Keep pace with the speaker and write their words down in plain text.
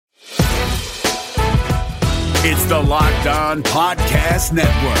It's the Locked On Podcast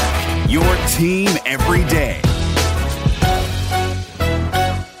Network, your team every day.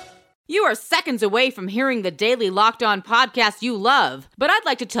 You are seconds away from hearing the daily Locked On podcast you love, but I'd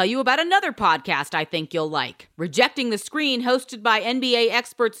like to tell you about another podcast I think you'll like. Rejecting the Screen, hosted by NBA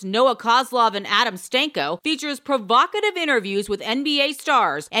experts Noah Kozlov and Adam Stanko, features provocative interviews with NBA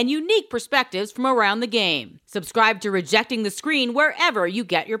stars and unique perspectives from around the game. Subscribe to Rejecting the Screen wherever you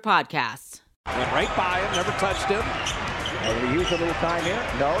get your podcasts. Went right by him, never touched him. Will we use a little time here?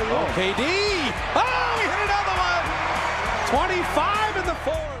 No, he won't. KD! Oh, he hit another one! 25 in the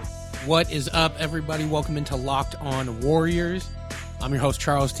fourth. What is up, everybody? Welcome into Locked On Warriors. I'm your host,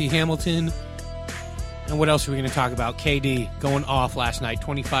 Charles T. Hamilton. And what else are we going to talk about? KD going off last night,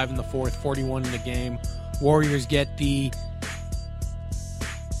 25 in the fourth, 41 in the game. Warriors get the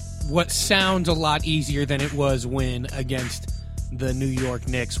what sounds a lot easier than it was win against the New York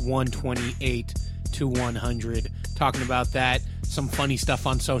Knicks, 128-100. Talking about that, some funny stuff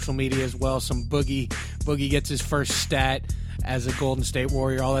on social media as well. Some Boogie gets his first stat as a Golden State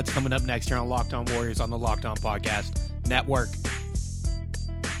Warrior. All that's coming up next here on Locked On Warriors on the Locked On Podcast Network.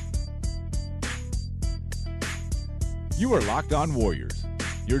 You are Locked On Warriors,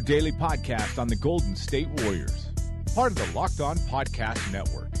 your daily podcast on the Golden State Warriors. Part of the Locked On Podcast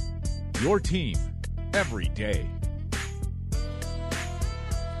Network, your team every day.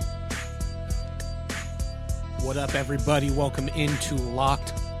 What up, everybody? Welcome into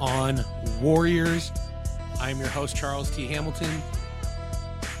Locked On Warriors. I'm your host, Charles T. Hamilton.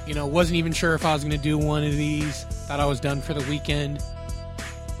 Wasn't even sure if I was going to do one of these. Thought I was done for the weekend.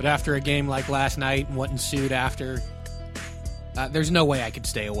 But after a game like last night and what ensued after, there's no way I could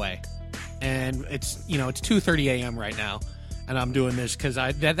stay away. And it's 2:30 a.m. right now, and I'm doing this because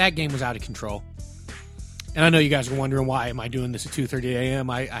that game was out of control. And I know you guys are wondering, why am I doing this at 2:30 a.m.?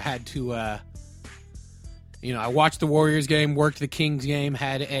 I had to, I watched the Warriors game, worked the Kings game,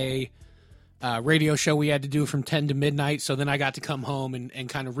 had a radio show we had to do from 10 to midnight, so then I got to come home and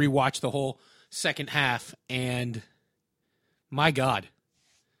kind of rewatch the whole second half, and my God,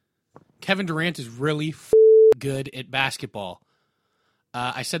 Kevin Durant is really good at basketball.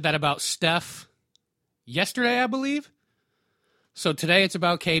 I said that about Steph yesterday, I believe. So today it's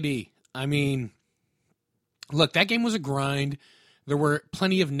about KD. I mean, look, that game was a grind. There were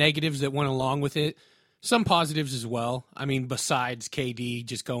plenty of negatives that went along with it. Some positives as well. I mean, besides KD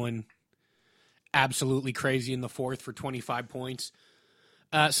just going absolutely crazy in the fourth for 25 points.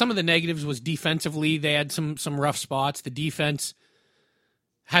 Some of the negatives was defensively. They had some rough spots. The defense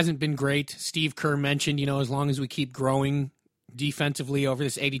hasn't been great. Steve Kerr mentioned, as long as we keep growing defensively over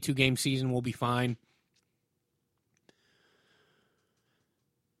this 82-game season, we'll be fine.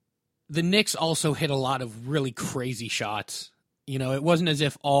 The Knicks also hit a lot of really crazy shots. It wasn't as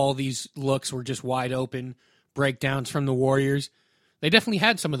if all these looks were just wide open breakdowns from the Warriors. They definitely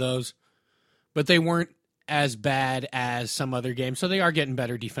had some of those, but they weren't as bad as some other games. So they are getting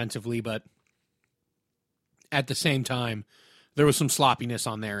better defensively, but at the same time, there was some sloppiness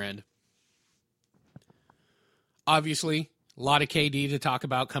on their end. Obviously, a lot of KD to talk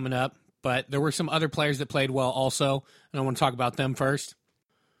about coming up, but there were some other players that played well also, and I want to talk about them first.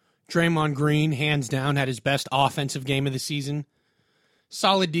 Draymond Green, hands down, had his best offensive game of the season.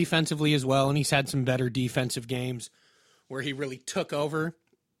 Solid defensively as well, and he's had some better defensive games where he really took over.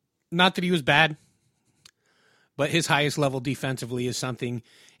 Not that he was bad, but his highest level defensively is something,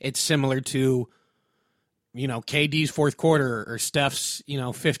 it's similar to, KD's fourth quarter or Steph's,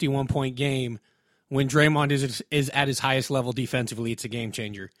 51-point game. When Draymond is at his highest level defensively, it's a game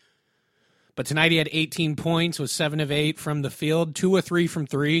changer. But tonight he had 18 points, was 7 of 8 from the field, 2 of 3 from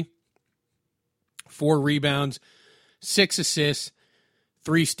 3, 4 rebounds, 6 assists,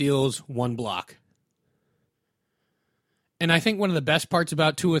 3 steals, 1 block. And I think one of the best parts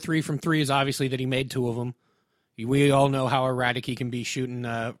about 2 of 3 from 3 is obviously that he made 2 of them. We all know how erratic he can be shooting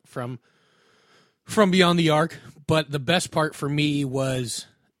from beyond the arc. But the best part for me was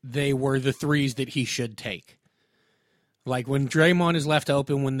they were the threes that he should take. Like when Draymond is left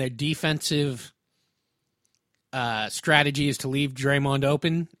open, when their defensive strategy is to leave Draymond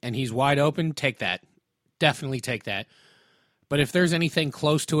open and he's wide open, take that. Definitely take that. But if there's anything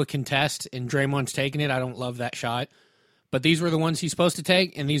close to a contest and Draymond's taking it, I don't love that shot. But these were the ones he's supposed to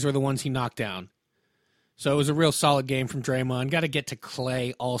take, and these were the ones he knocked down. So it was a real solid game from Draymond. Got to get to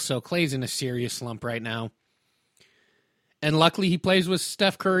Klay also. Klay's in a serious slump right now. And luckily he plays with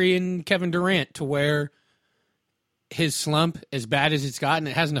Steph Curry and Kevin Durant to where his slump, as bad as it's gotten,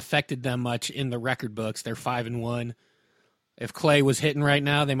 it hasn't affected them much in the record books. They're 5-1. If Klay was hitting right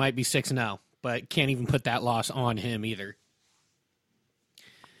now, they might be 6-0, but can't even put that loss on him either.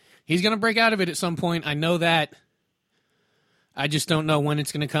 He's going to break out of it at some point. I know that. I just don't know when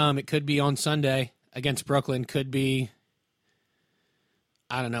it's going to come. It could be on Sunday against Brooklyn. Could be,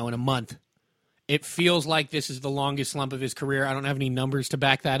 I don't know, in a month. It feels like this is the longest slump of his career. I don't have any numbers to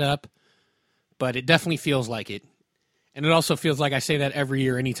back that up, but it definitely feels like it. And it also feels like I say that every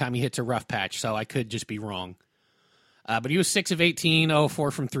year anytime he hits a rough patch, so I could just be wrong. But he was 6 of 18,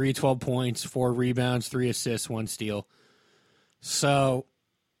 0-4 from 3, 12 points, 4 rebounds, 3 assists, 1 steal. So,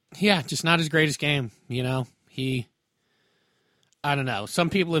 yeah, just not his greatest game, you know. I don't know. Some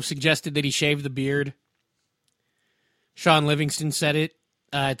people have suggested that he shaved the beard. Sean Livingston said it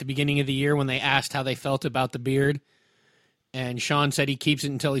at the beginning of the year when they asked how they felt about the beard. And Sean said he keeps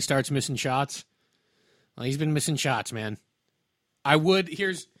it until he starts missing shots. Well, he's been missing shots, man.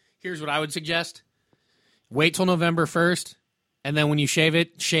 Here's what I would suggest. Wait till November 1st, and then when you shave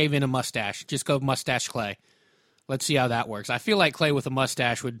it, shave in a mustache. Just go mustache Clay. Let's see how that works. I feel like Clay with a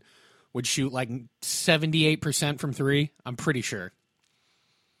mustache would shoot like 78% from 3. I'm pretty sure.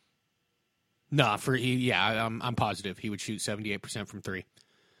 I'm positive he would shoot 78% from 3.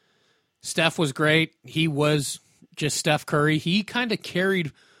 Steph was great. He was just Steph Curry. He kind of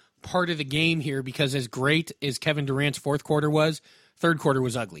carried part of the game here because as great as Kevin Durant's fourth quarter was, third quarter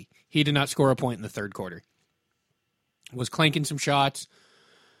was ugly. He did not score a point in the third quarter. Was clanking some shots,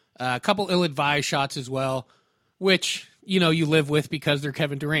 a couple ill-advised shots as well, which, you know, you live with because they're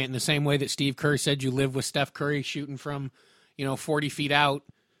Kevin Durant in the same way that Steve Kerr said you live with Steph Curry shooting from, 40 feet out.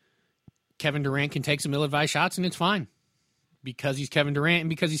 Kevin Durant can take some ill-advised shots and it's fine because he's Kevin Durant and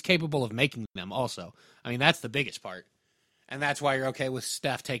because he's capable of making them also. I mean, that's the biggest part. And that's why you're okay with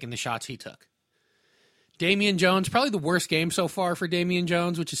Steph taking the shots he took. Damian Jones, probably the worst game so far for Damian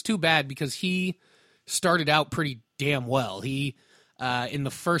Jones, which is too bad because he started out pretty damn well. He, in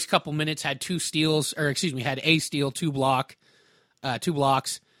the first couple minutes, had had a steal, 2 blocks,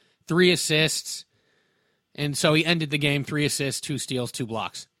 3 assists. And so he ended the game 3 assists, 2 steals, 2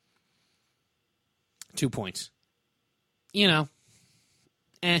 blocks. 2 points.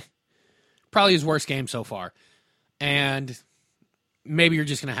 Probably his worst game so far. And maybe you're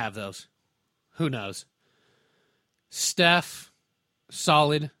just going to have those. Who knows? Steph,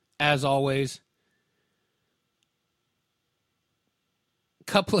 solid, as always.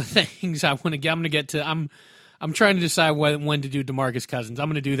 Couple of things I want to get. I'm going to get to. I'm trying to decide when to do DeMarcus Cousins. I'm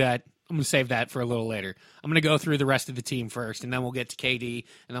going to do that. I'm going to save that for a little later. I'm going to go through the rest of the team first, and then we'll get to KD,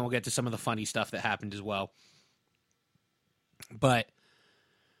 and then we'll get to some of the funny stuff that happened as well. But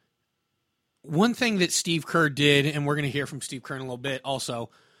one thing that Steve Kerr did, and we're going to hear from Steve Kerr in a little bit also,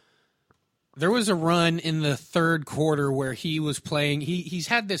 there was a run in the third quarter where he was playing. He's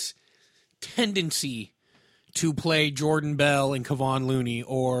had this tendency to play Jordan Bell and Kevon Looney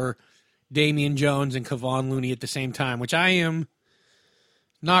or Damian Jones and Kevon Looney at the same time, which I am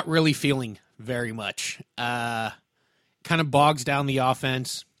not really feeling very much. Kind of bogs down the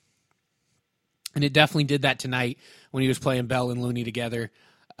offense, and it definitely did that tonight when he was playing Bell and Looney together.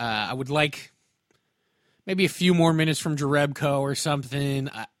 I would like maybe a few more minutes from Jerebko or something.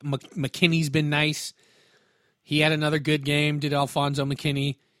 McKinney's been nice. He had another good game, did Alfonso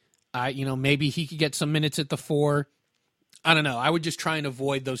McKinney. Maybe he could get some minutes at the 4. I don't know. I would just try and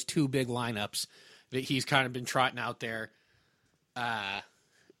avoid those 2 big lineups that he's kind of been trotting out there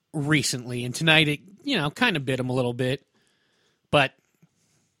recently. And tonight, it, kind of bit him a little bit. But,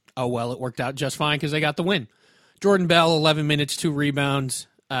 oh well, it worked out just fine because they got the win. Jordan Bell, 11 minutes, 2 rebounds,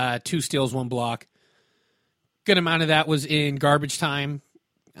 2 steals, 1 block. Good amount of that was in garbage time.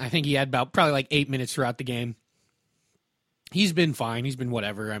 I think he had probably like 8 minutes throughout the game. He's been fine. He's been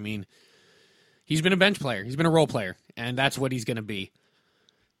whatever. I mean, he's been a bench player. He's been a role player, and that's what he's going to be.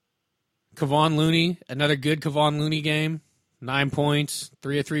 Kevon Looney, another good Kevon Looney game. 9 points,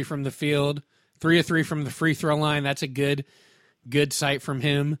 3 of 3 from the field, 3 of 3 from the free throw line. That's a good sight from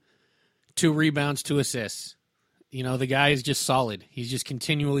him. 2 rebounds, 2 assists. The guy is just solid. He's just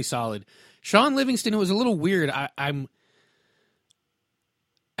continually solid. Sean Livingston, it was a little weird.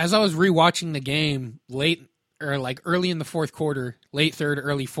 As I was rewatching the game early in the fourth quarter, late third,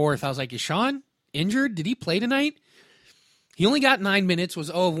 early fourth, I was like, is Sean injured? Did he play tonight? He only got 9 minutes, was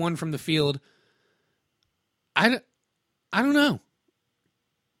 0 of 1 from the field. I don't know.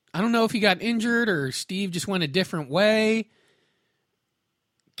 I don't know if he got injured or Steve just went a different way.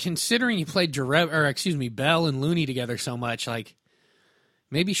 Considering he played Bell and Looney together so much, like,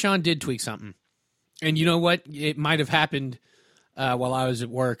 maybe Sean did tweak something. And you know what? It might have happened while I was at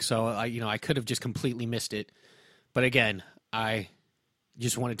work, so I could have just completely missed it. But again, I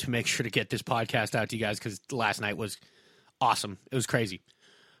just wanted to make sure to get this podcast out to you guys because last night was awesome. It was crazy.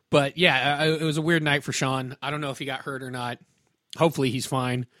 But yeah, it was a weird night for Sean. I don't know if he got hurt or not. Hopefully he's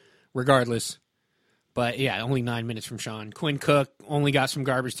fine. regardless. But, yeah, only 9 minutes from Sean. Quinn Cook only got some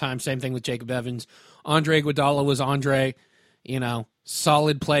garbage time. Same thing with Jacob Evans. Andre Iguodala was Andre.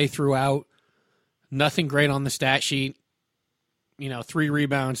 Solid play throughout. Nothing great on the stat sheet. 3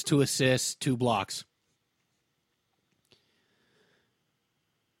 rebounds, 2 assists, 2 blocks.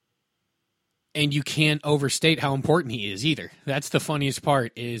 And you can't overstate how important he is either. That's the funniest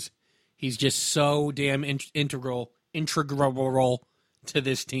part, is he's just so damn integral to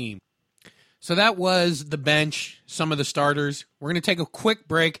this team. So that was the bench, some of the starters. We're going to take a quick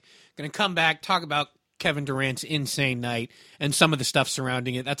break. Going to come back, talk about Kevin Durant's insane night and some of the stuff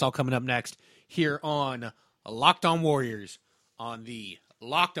surrounding it. That's all coming up next here on Locked On Warriors on the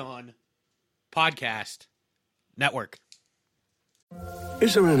Locked On Podcast Network.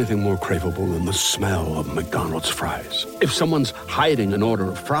 Is there anything more craveable than the smell of McDonald's fries? If someone's hiding an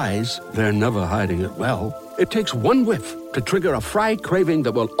order of fries, they're never hiding it well. It takes one whiff to trigger a fry craving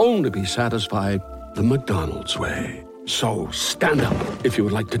that will only be satisfied the McDonald's way. So stand up if you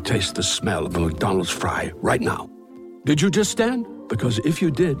would like to taste the smell of a McDonald's fry right now. Did you just stand? Because if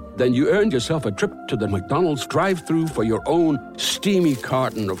you did, then you earned yourself a trip to the McDonald's drive-thru for your own steamy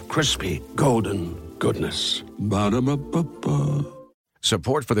carton of crispy, golden goodness. Ba-da-ba-ba-ba.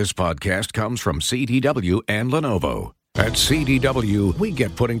 Support for this podcast comes from CDW and Lenovo. At CDW, we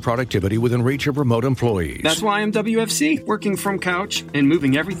get putting productivity within reach of remote employees. That's why I'm WFC, working from couch and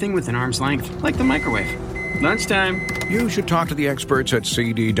moving everything within arm's length, like the microwave. Lunchtime. You should talk to the experts at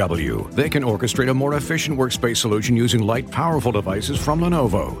CDW. They can orchestrate a more efficient workspace solution using light, powerful devices from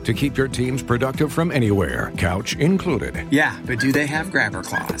Lenovo to keep your teams productive from anywhere, couch included. Yeah, but do they have grabber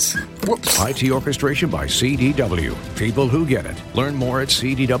claws? Whoops. IT orchestration by CDW. People who get it. Learn more at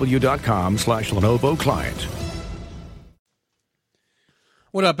cdw.com/Lenovo Client.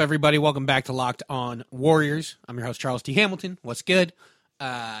 What up, everybody? Welcome back to Locked On Warriors. I'm your host, Charles T. Hamilton. What's good?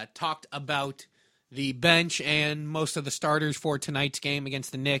 Talked about the bench and most of the starters for tonight's game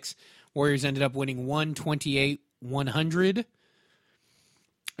against the Knicks. Warriors ended up winning 128-100.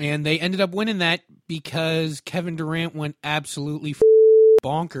 And they ended up winning that because Kevin Durant went absolutely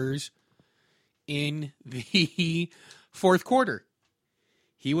bonkers in the fourth quarter.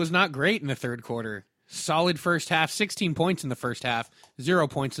 He was not great in the third quarter. Solid first half, 16 points in the first half, 0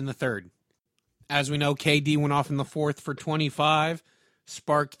 points in the third. As we know, KD went off in the fourth for 25,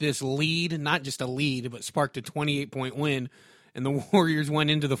 sparked this lead, not just a lead, but sparked a 28-point win, and the Warriors went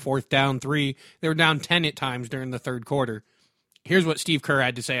into the fourth down 3. They were down 10 at times during the third quarter. Here's what Steve Kerr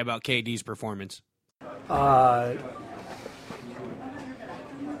had to say about KD's performance. I'm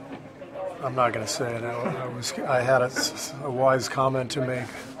not going to say it. I had a wise comment to make.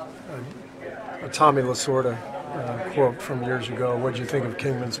 A Tommy Lasorda quote from years ago. What'd you think of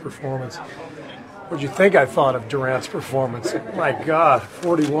Kingman's performance? What'd you think I thought of Durant's performance? My God,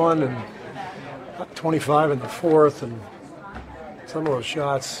 41 and 25 in the fourth, and some of those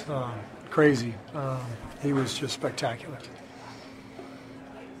shots, crazy. He was just spectacular.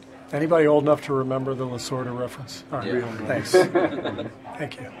 Anybody old enough to remember the Lasorda reference? All right, yeah. Thanks.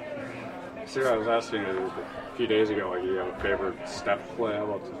 Thank you. Sir, I was asking you a few days ago, do you have a favorite Steph play? How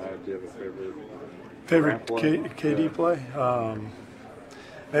about tonight? Do you have a favorite KD play?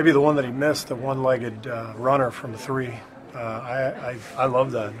 Maybe the one that he missed, the one-legged runner from 3. I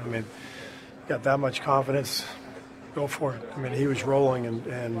love that. I mean, got that much confidence, go for it. I mean, he was rolling,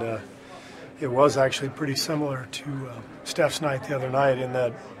 and it was actually pretty similar to Steph's night the other night in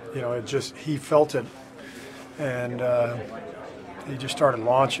that, he felt it, and he just started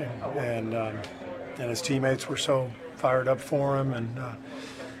launching, and his teammates were so fired up for him, and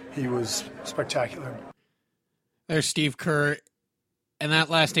he was spectacular. There's Steve Kerr, and that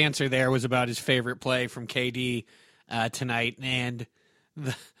last answer there was about his favorite play from KD tonight, and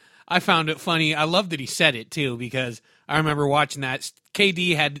I found it funny. I love that he said it, too, because I remember watching that.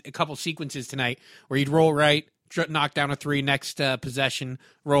 KD had a couple sequences tonight where he'd roll right, knock down a 3, next possession,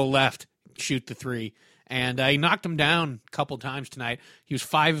 roll left, shoot the 3. And he knocked him down a couple times tonight. He was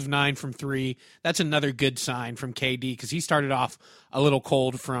 5 of 9 from 3. That's another good sign from KD because he started off a little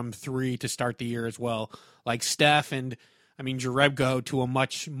cold from 3 to start the year as well. Like Steph and, Jerebko to a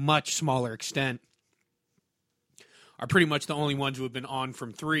much, much smaller extent are pretty much the only ones who have been on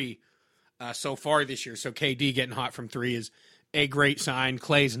from 3 so far this year. So KD getting hot from 3 is a great sign.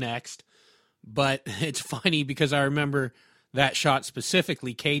 Clay's next. But it's funny because I remember that shot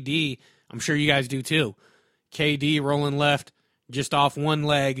specifically. KD, I'm sure you guys do too. KD rolling left, just off one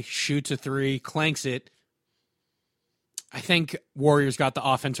leg, shoots a 3, clanks it. I think Warriors got the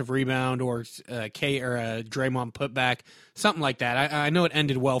offensive rebound or Draymond putback, something like that. I know it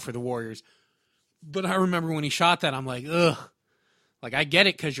ended well for the Warriors. But I remember when he shot that, I'm like, ugh. Like, I get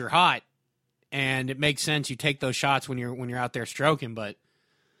it because you're hot, and it makes sense you take those shots when you're out there stroking, but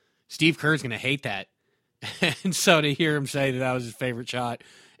Steve Kerr's going to hate that. And so to hear him say that was his favorite shot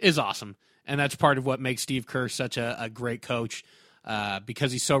is awesome. And that's part of what makes Steve Kerr such a great coach,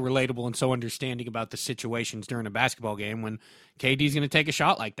 because he's so relatable and so understanding about the situations during a basketball game when KD's going to take a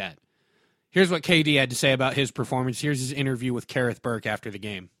shot like that. Here's what KD had to say about his performance. Here's his interview with Kerith Burke after the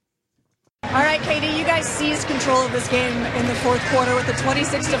game. All right, KD, you guys seized control of this game in the fourth quarter with a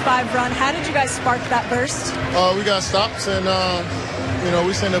 26-5 run. How did you guys spark that burst? We got stops, and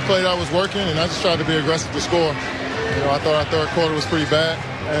we seen the play that was working, and I just tried to be aggressive to score. I thought our third quarter was pretty bad,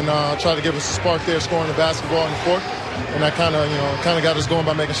 and tried to give us a spark there, scoring the basketball in the fourth. And that kind of got us going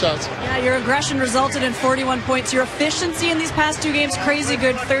by making shots. Yeah, your aggression resulted in 41 points. Your efficiency in these past two games, crazy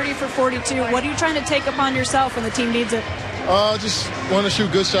good, 30 for 42. What are you trying to take upon yourself when the team needs it? Just want to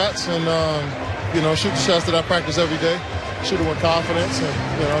shoot good shots and, shoot the shots that I practice every day. Shoot it with confidence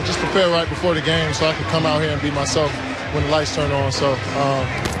and, just prepare right before the game so I can come out here and be myself when the lights turn on. So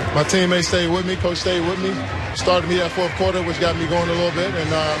my teammates stayed with me, coach stayed with me, started me that fourth quarter, which got me going a little bit,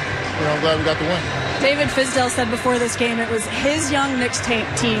 and I'm glad we got the win. David Fizdale said before this game it was his young Knicks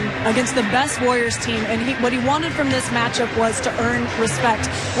team against the best Warriors team, and what he wanted from this matchup was to earn respect.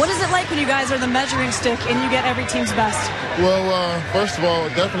 What is it like when you guys are the measuring stick and you get every team's best? Well, first of all,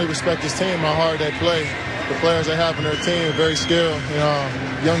 definitely respect this team, how hard they play. The players they have in their team are very skilled.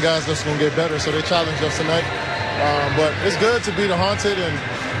 Young guys just going to get better, so they challenged us tonight. But it's good to be the haunted and,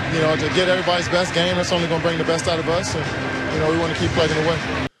 to get everybody's best game. That's only going to bring the best out of us, and, we want to keep plugging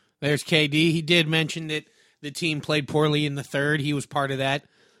away. There's KD. He did mention that the team played poorly in the third. He was part of that.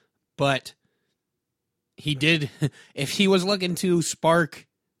 But he did, if he was looking to spark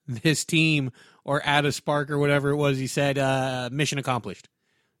this team or add a spark or whatever it was, he said, mission accomplished.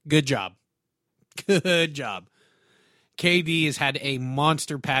 Good job. Good job. KD has had a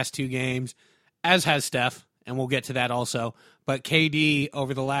monster past two games, as has Steph, and we'll get to that also. But KD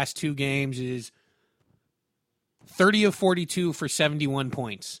over the last two games is 30 of 42 for 71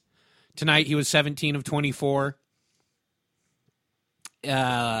 points. Tonight, he was 17 of 24.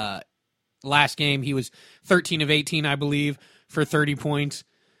 Last game, he was 13 of 18, I believe, for 30 points.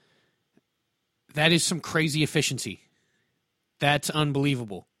 That is some crazy efficiency. That's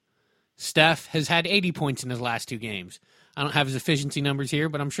unbelievable. Steph has had 80 points in his last two games. I don't have his efficiency numbers here,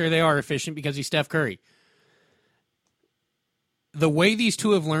 but I'm sure they are efficient because he's Steph Curry. The way these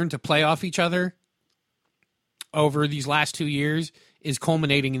two have learned to play off each other over these last 2 years is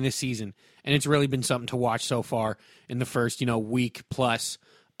culminating in this season, and it's really been something to watch so far in the first, week plus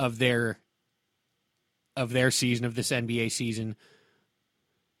of their season, of this NBA season.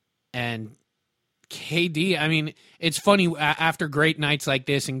 And KD, I mean, it's funny, after great nights like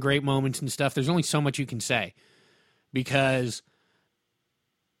this and great moments and stuff, there's only so much you can say. Because,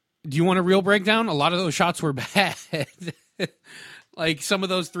 do you want a real breakdown? A lot of those shots were bad. Like, some of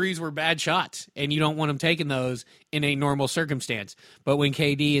those threes were bad shots, and you don't want them taking those in a normal circumstance. But when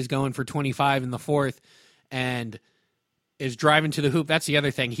KD is going for 25 in the fourth and is driving to the hoop, that's the other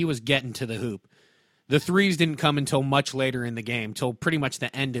thing. He was getting to the hoop. The threes didn't come until much later in the game, till pretty much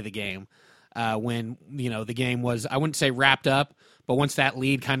the end of the game, when, the game was, I wouldn't say wrapped up, but once that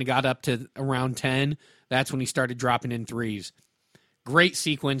lead kind of got up to around 10, that's when he started dropping in threes. Great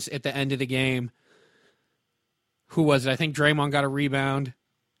sequence at the end of the game. Who was it? I think Draymond got a rebound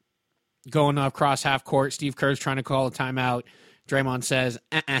going across half court. Steve Kerr's trying to call a timeout. Draymond says,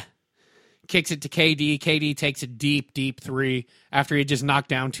 kicks it to KD. KD takes a deep, deep three after he just knocked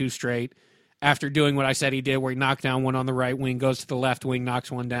down two straight. After doing what I said he did, where he knocked down one on the right wing, goes to the left wing, knocks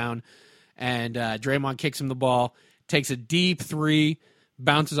one down, and Draymond kicks him the ball, takes a deep three,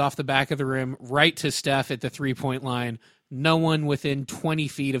 bounces off the back of the rim, right to Steph at the three-point line. No one within 20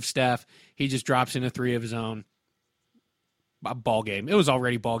 feet of Steph. He just drops in a three of his own. A ball game. It was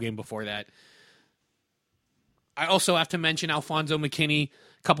already ball game before that. I also have to mention Alfonso McKinney,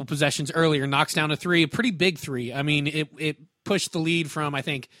 a couple possessions earlier, knocks down a three, a pretty big three. I mean, it pushed the lead from, I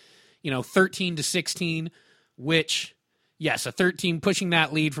think, 13 to 16, which, yes, pushing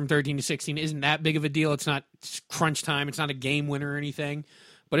that lead from 13 to 16 isn't that big of a deal. It's not crunch time. It's not a game winner or anything.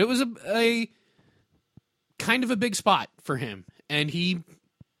 But it was a kind of a big spot for him, and he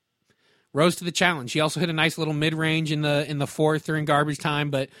rose to the challenge. He also hit a nice little mid-range in the fourth during garbage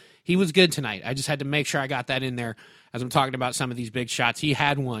time, but he was good tonight. I just had to make sure I got that in there as I'm talking about some of these big shots. He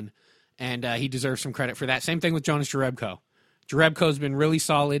had one, and he deserves some credit for that. Same thing with Jonas Jerebko. Jerebko's been really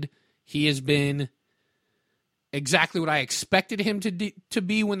solid. He has been exactly what I expected him to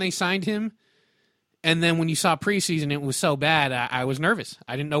be when they signed him. And then when you saw preseason, it was so bad, I was nervous.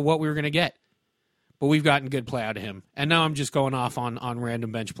 I didn't know what we were going to get. but we've gotten good play out of him. And now I'm just going off on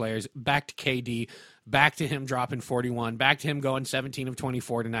random bench players. Back to KD, back to him dropping 41, back to him going 17 of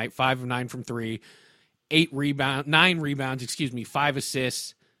 24 tonight, 5 of 9 from 3, 9 rebounds, 5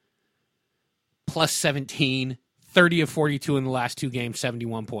 assists, plus 17, 30 of 42 in the last 2 games,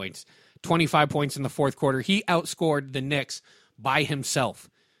 71 points, 25 points in the fourth quarter. He outscored the Knicks by himself.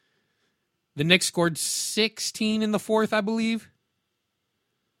 The Knicks scored 16 in the fourth, I believe.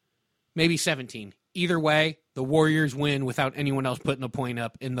 Maybe 17. Either way, the Warriors win without anyone else putting a point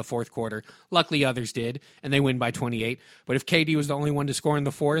up in the fourth quarter. Luckily, others did, and they win by 28. But if KD was the only one to score in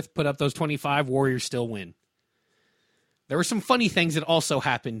the fourth, put up those 25, Warriors still win. There were some funny things that also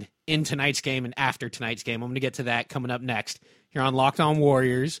happened in tonight's game and after tonight's game. I'm going to get to that coming up next here on Locked On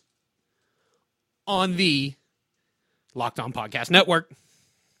Warriors on the Locked On Podcast Network.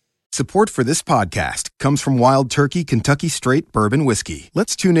 Support for this podcast comes from Wild Turkey Kentucky Straight Bourbon Whiskey.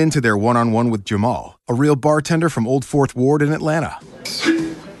 Let's tune in to their one-on-one with Jamal, a real bartender from Old Fourth Ward in Atlanta.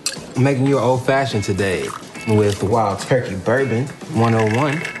 I'm making you an old-fashioned today with Wild Turkey Bourbon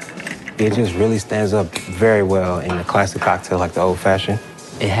 101. It just really stands up very well in a classic cocktail like the old-fashioned.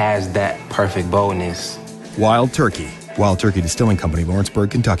 It has that perfect boldness. Wild Turkey. Wild Turkey Distilling Company,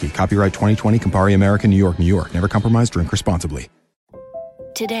 Lawrenceburg, Kentucky. Copyright 2020, Campari American, New York, New York. Never compromise, drink responsibly.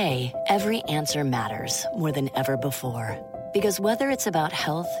 Today, every answer matters more than ever before. Because whether it's about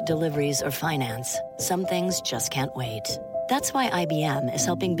health, deliveries, or finance, some things just can't wait. That's why IBM is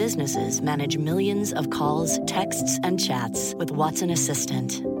helping businesses manage millions of calls, texts, and chats with Watson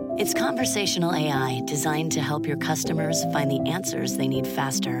Assistant. It's conversational AI designed to help your customers find the answers they need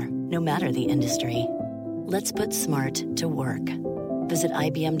faster, no matter the industry. Let's put smart to work. Visit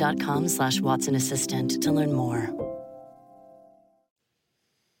IBM.com/Watson Assistant to learn more.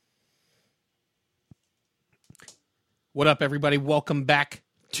 What up, everybody? Welcome back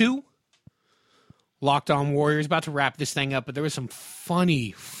to Locked On Warriors. About to wrap this thing up, but there was some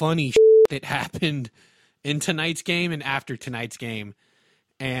funny that happened in tonight's game and after tonight's game,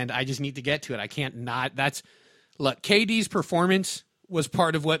 and I just need to get to it. I can't not. Look, KD's performance was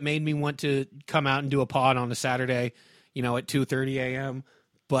part of what made me want to come out and do a pod on a Saturday, at 2:30 a.m.,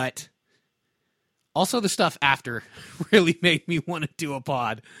 but also the stuff after really made me want to do a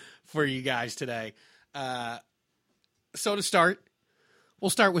pod for you guys today. So to start, we'll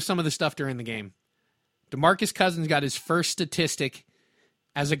start with some of the stuff during the game. DeMarcus Cousins got his first statistic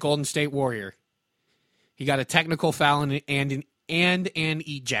as a Golden State Warrior. He got a technical foul and an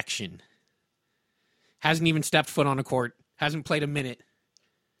ejection. Hasn't even stepped foot on a court. Hasn't played a minute.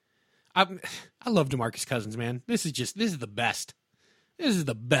 I love DeMarcus Cousins, man. This is the best. This is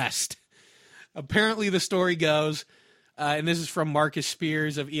the best. Apparently the story goes, and this is from Marcus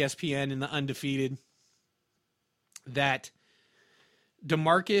Spears of ESPN in The Undefeated, that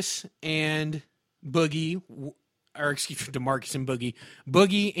DeMarcus and Boogie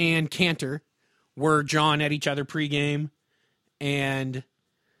and Cantor were jawing at each other pregame and,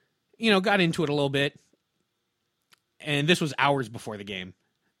 got into it a little bit. And this was hours before the game.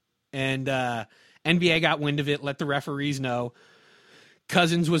 And NBA got wind of it, let the referees know.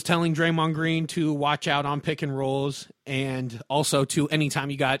 Cousins was telling Draymond Green to watch out on pick and rolls, and also to anytime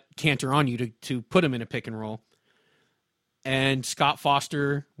you got Cantor on you to put him in a pick and roll. And Scott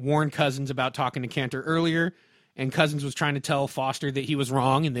Foster warned Cousins about talking to Cantor earlier, and Cousins was trying to tell Foster that he was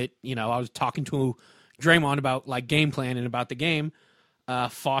wrong and that, I was talking to Draymond about game plan and about the game.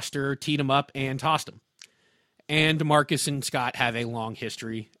 Foster teed him up and tossed him. And DeMarcus and Scott have a long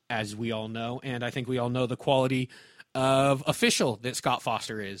history, as we all know, and I think we all know the quality of official that Scott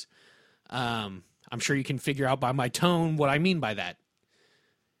Foster is. I'm sure you can figure out by my tone what I mean by that.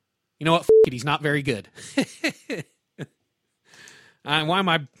 You know what? He's not very good. Why am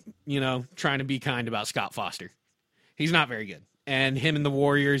I, trying to be kind about Scott Foster? He's not very good. And him and the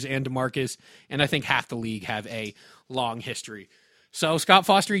Warriors and DeMarcus, and I think half the league, have a long history. So Scott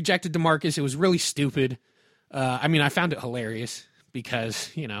Foster ejected DeMarcus. It was really stupid. I found it hilarious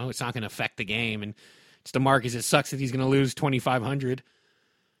because, it's not going to affect the game. And it's DeMarcus. It sucks that he's going to lose 2,500.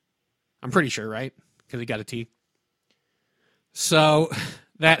 I'm pretty sure, right? Because he got a T. So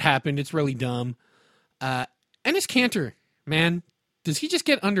that happened. It's really dumb. And it's Cantor, man. Does he just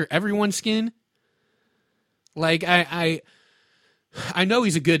get under everyone's skin? I know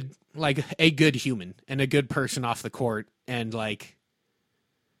he's a good human and a good person off the court, and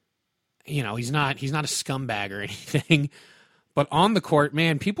he's not a scumbag or anything. But on the court,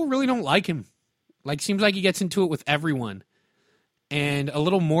 man, people really don't like him. Seems like he gets into it with everyone, and a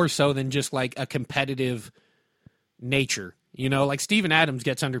little more so than just a competitive nature. Steven Adams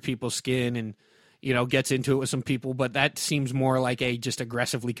gets under people's skin and gets into it with some people, but that seems more like a just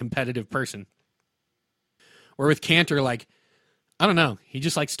aggressively competitive person. Where with Cantor, like, I don't know. He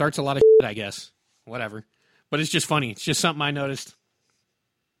just, like, starts a lot of shit, I guess. Whatever. But it's just funny. It's just something I noticed.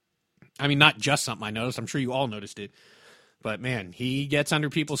 I mean, not just something I noticed. I'm sure you all noticed it. But, man, he gets under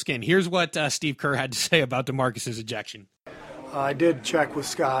people's skin. Here's what Steve Kerr had to say about DeMarcus's ejection. I did check with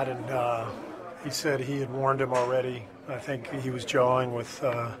Scott, and he said he had warned him already. I think he was jawing with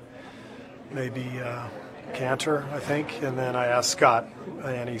maybe Cantor, I think. And then I asked Scott,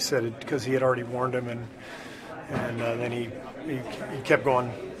 and he said it because he had already warned him, and then he kept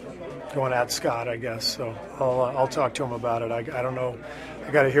going at Scott, I guess. So I'll talk to him about it. I don't know.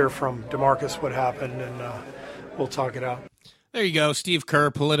 I got to hear from DeMarcus what happened, and we'll talk it out. There you go, Steve Kerr,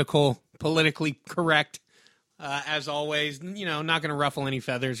 politically correct, as always. You know, not going to ruffle any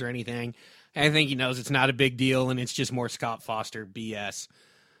feathers or anything. I think he knows it's not a big deal, and it's just more Scott Foster BS.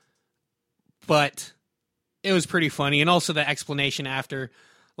 But it was pretty funny, and also the explanation after.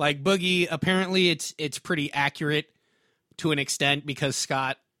 Like, Boogie, apparently it's pretty accurate to an extent because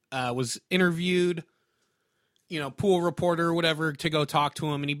Scott was interviewed, you know, pool reporter or whatever, to go talk to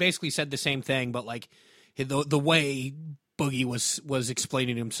him, and he basically said the same thing, but, like, the way Boogie was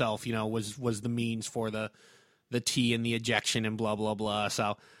explaining himself, you know, was the means for the T and the ejection and blah, blah, blah.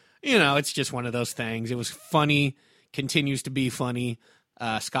 So, you know, it's just one of those things. It was funny, continues to be funny.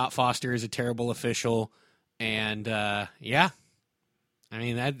 Scott Foster is a terrible official, and, yeah. I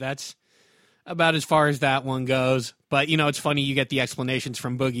mean, that's about as far as that one goes. But, you know, it's funny you get the explanations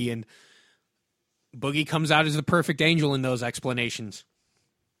from Boogie, and Boogie comes out as the perfect angel in those explanations.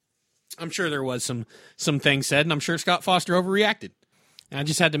 I'm sure there was some things said, and I'm sure Scott Foster overreacted. And I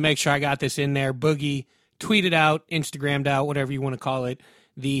just had to make sure I got this in there. Boogie tweeted out, Instagrammed out, whatever you want to call it,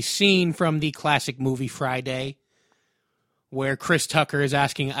 the scene from the classic movie Friday, where Chris Tucker is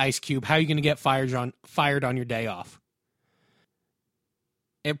asking Ice Cube, how are you going to get fired on your day off?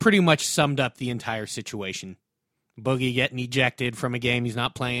 It pretty much summed up the entire situation. Boogie getting ejected from a game he's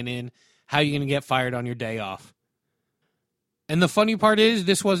not playing in. How are you going to get fired on your day off? And the funny part is,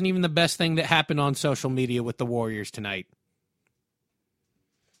 this wasn't even the best thing that happened on social media with the Warriors tonight.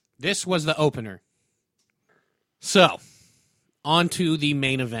 This was the opener. So, on to the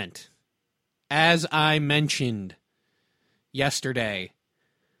main event. As I mentioned yesterday,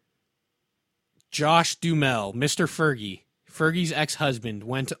 Josh Duhamel, Mr. Fergie's ex-husband,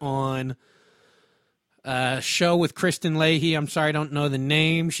 went on a show with Kristen Leahy. I'm sorry, I don't know the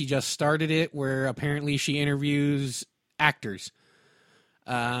name. She just started it, where apparently she interviews actors.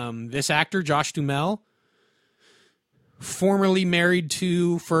 This actor, Josh Duhamel, formerly married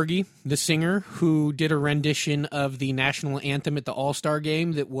to Fergie, the singer, who did a rendition of the national anthem at the All-Star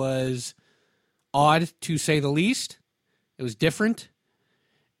game that was odd, to say the least. It was different.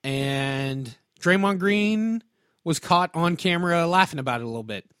 And Draymond Green was caught on camera laughing about it a little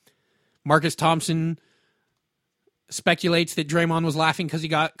bit. Marcus Thompson speculates that Draymond was laughing because he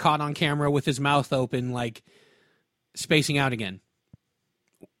got caught on camera with his mouth open, like spacing out again.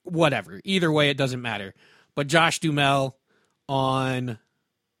 Whatever. Either way, it doesn't matter. But Josh Duhamel on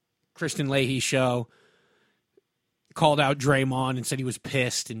Kristen Leahy's show called out Draymond and said he was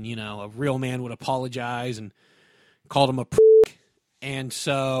pissed, and, you know, a real man would apologize, and called him a prick. And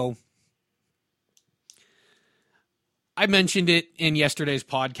so I mentioned it in yesterday's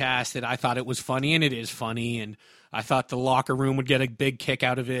podcast that I thought it was funny, and it is funny, and I thought the locker room would get a big kick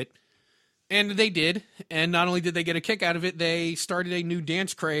out of it. And they did. And not only did they get a kick out of it, they started a new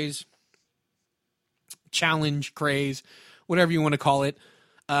dance craze, challenge craze, whatever you want to call it,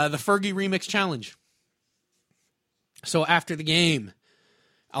 the Fergie Remix Challenge. So after the game,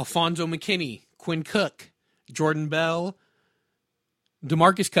 Alfonso McKinney, Quinn Cook, Jordan Bell,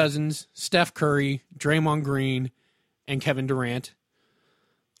 DeMarcus Cousins, Steph Curry, Draymond Green, and Kevin Durant,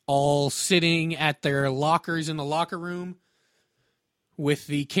 all sitting at their lockers in the locker room with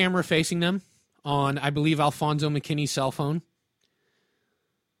the camera facing them on, I believe, Alfonso McKinney's cell phone,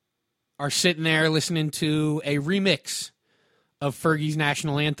 are sitting there listening to a remix of Fergie's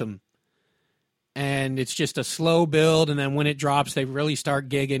national anthem. And it's just a slow build, and then when it drops, they really start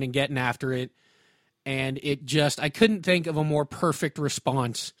gigging and getting after it. And it just, I couldn't think of a more perfect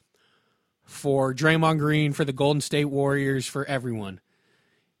response for Draymond Green, for the Golden State Warriors, for everyone.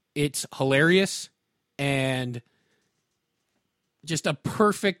 It's hilarious and just a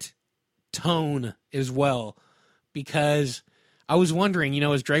perfect tone as well, because I was wondering, you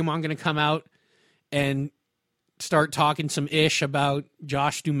know, is Draymond going to come out and start talking some ish about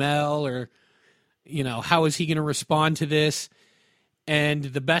Josh Duhamel, or, you know, how is he going to respond to this? And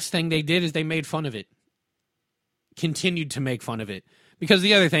the best thing they did is they made fun of it. Continued to make fun of it. Because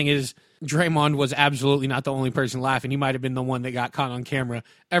the other thing is, Draymond was absolutely not the only person laughing. He might have been the one that got caught on camera.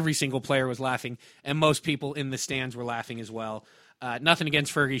 Every single player was laughing, and most people in the stands were laughing as well. Nothing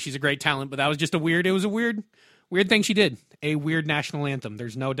against Fergie. She's a great talent, but that was just a weird thing she did. A weird national anthem.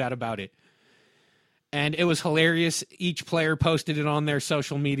 There's no doubt about it. And it was hilarious. Each player posted it on their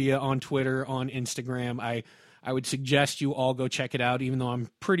social media, on Twitter, on Instagram. I would suggest you all go check it out, even though I'm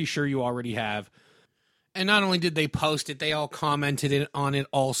pretty sure you already have. And not only did they post it, they all commented on it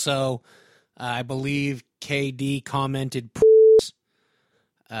also. I believe KD commented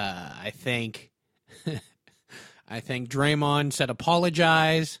I think Draymond said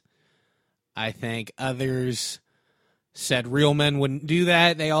apologize. I think others said real men wouldn't do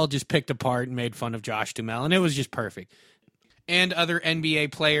that. They all just picked apart and made fun of Josh Duhamel, and it was just perfect. And other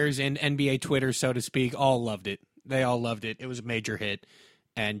NBA players and NBA Twitter, so to speak, all loved it. They all loved it. It was a major hit.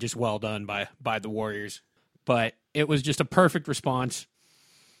 And just well done by the Warriors. But it was just a perfect response.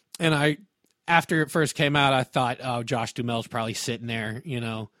 And after it first came out, I thought, oh, Josh Duhamel's probably sitting there,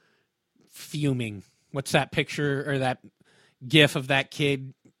 fuming. What's that picture or that gif of that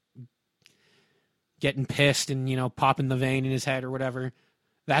kid getting pissed and, popping the vein in his head or whatever?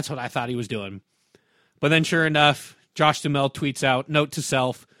 That's what I thought he was doing. But then sure enough, Josh Duhamel tweets out, note to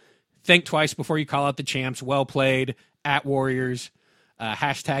self, think twice before you call out the champs. Well played, at Warriors.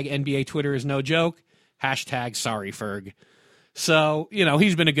 Hashtag NBA Twitter is no joke. Hashtag sorry, Ferg. So,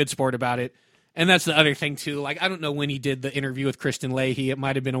 he's been a good sport about it. And that's the other thing, too. Like, I don't know when he did the interview with Kristen Leahy. It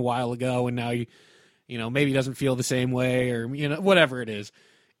might have been a while ago, and now, maybe he doesn't feel the same way or, whatever it is.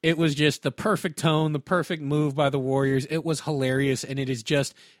 It was just the perfect tone, the perfect move by the Warriors. It was hilarious, and it is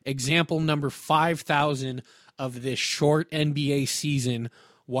just example number 5,000 of this short NBA season,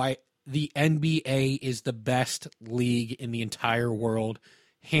 why the NBA is the best league in the entire world.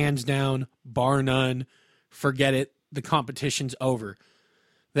 Hands down, bar none. Forget it. The competition's over.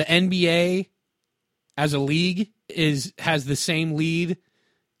 The NBA as a league has the same lead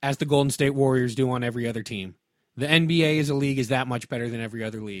as the Golden State Warriors do on every other team. The NBA as a league is that much better than every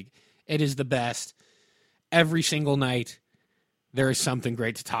other league. It is the best. Every single night, there is something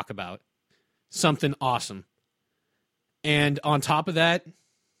great to talk about. Something awesome. And on top of that,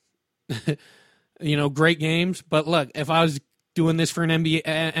 great games. But look, if I was doing this for an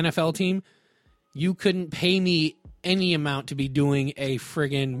NFL team, you couldn't pay me any amount to be doing a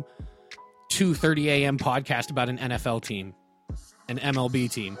friggin' 2:30 a.m. podcast about an NFL team, an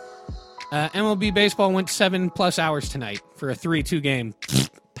MLB team. MLB baseball went 7+ hours tonight for a 3-2 game.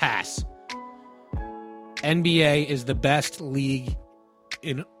 Pass. NBA is the best league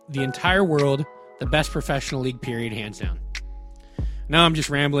in the entire world, the best professional league, period, hands down. Now I'm just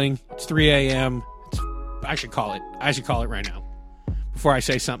rambling. It's 3 a.m. I should call it. I should call it right now before I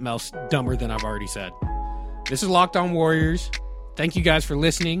say something else dumber than I've already said. This is Locked On Warriors. Thank you guys for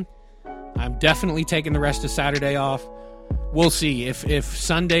listening. I'm definitely taking the rest of Saturday off. We'll see if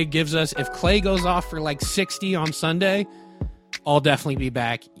Sunday gives us, if Clay goes off for like 60 on Sunday, I'll definitely be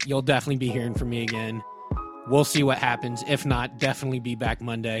back. You'll definitely be hearing from me again. We'll see what happens. If not, definitely be back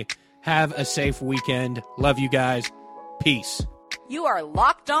Monday. Have a safe weekend. Love you guys. Peace. You are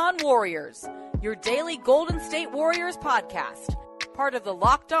Locked On Warriors, your daily Golden State Warriors podcast. Part of the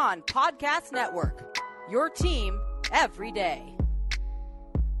Locked On Podcast Network. Your team every day.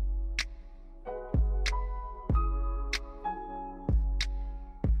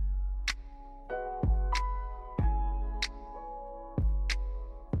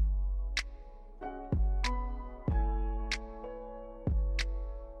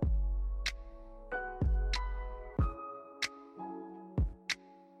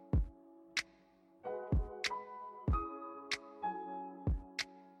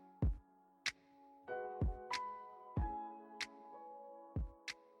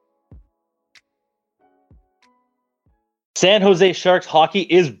 San Jose Sharks hockey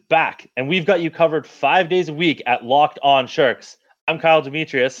is back, and we've got you covered 5 days a week at Locked On Sharks. I'm Kyle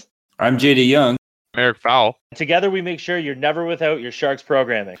Demetrius. I'm JD Young. I'm Eric Fowl. Together, we make sure you're never without your Sharks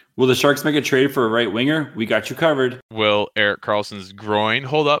programming. Will the Sharks make a trade for a right winger? We got you covered. Will Erik Karlsson's groin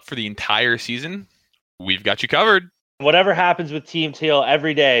hold up for the entire season? We've got you covered. Whatever happens with Team Teal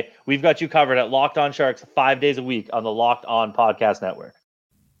every day, we've got you covered at Locked On Sharks 5 days a week on the Locked On Podcast Network.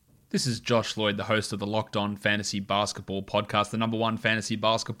 This is Josh Lloyd, the host of the Locked On Fantasy Basketball Podcast, the #1 fantasy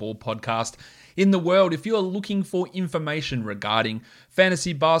basketball podcast in the world. If you're looking for information regarding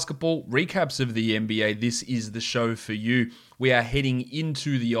fantasy basketball, recaps of the NBA, this is the show for you. We are heading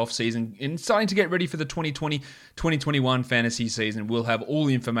into the offseason and starting to get ready for the 2020-2021 fantasy season. We'll have all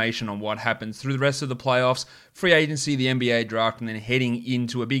the information on what happens through the rest of the playoffs, free agency, the NBA draft, and then heading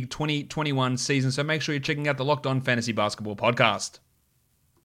into a big 2021 season. So make sure you're checking out the Locked On Fantasy Basketball Podcast.